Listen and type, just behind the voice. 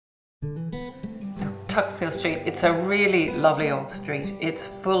Tuckfield Street, it's a really lovely old street. It's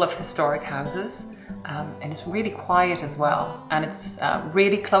full of historic houses and it's really quiet as well. And it's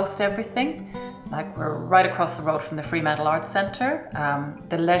really close to everything. Like we're right across the road from the Fremantle Arts Centre.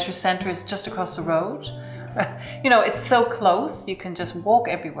 The leisure centre is just across the road. You know, it's so close, you can just walk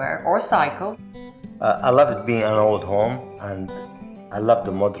everywhere or cycle. I love it being an old home, and I love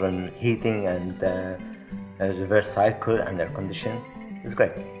the modern heating and reverse cycle and air conditioning. It's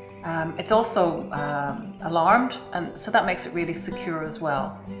great. It's also alarmed, and so that makes it really secure as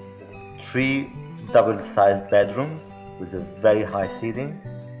well. 3 double-sized bedrooms with a very high ceiling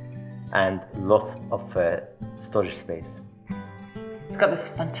and lots of storage space. It's got this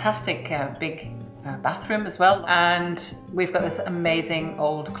fantastic big bathroom as well, and we've got this amazing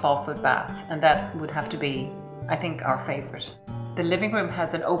old clawfoot bath, and that would have to be, I think, our favourite. The living room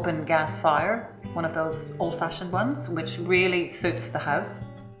has an open gas fire, one of those old-fashioned ones, which really suits the house.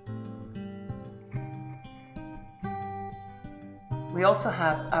 We also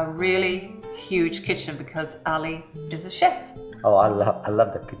have a really huge kitchen because Ali is a chef. Oh, I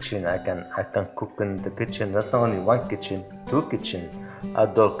love the kitchen. I can cook in the kitchen. Not only one kitchen, 2 kitchens.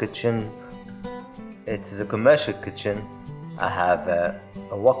 Outdoor kitchen. It is a commercial kitchen. I have a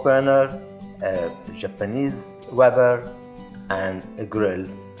wok burner, a Japanese Weber, and a grill,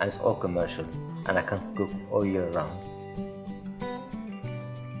 and it's all commercial. And I can cook all year round.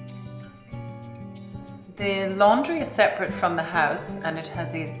 The laundry is separate from the house, and it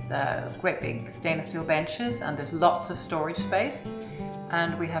has these great big stainless steel benches, and there's lots of storage space.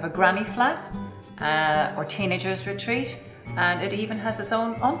 And we have a granny flat or teenagers retreat, and it even has its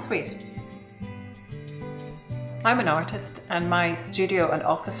own ensuite. I'm an artist, and my studio and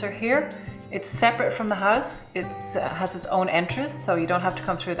office are here. It's separate from the house. It has its own entrance, so you don't have to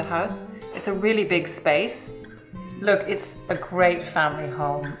come through the house. It's a really big space. Look, it's a great family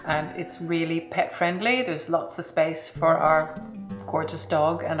home, and it's really pet friendly. There's lots of space for our gorgeous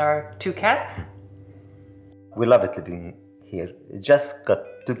dog and our 2 cats. We love it living here. It just got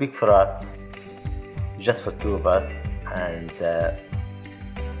too big for us, just for 2 of us, and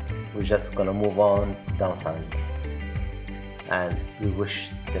we're just gonna move on downside. And we wish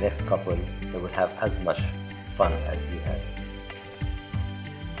the next couple they will have as much fun as we had.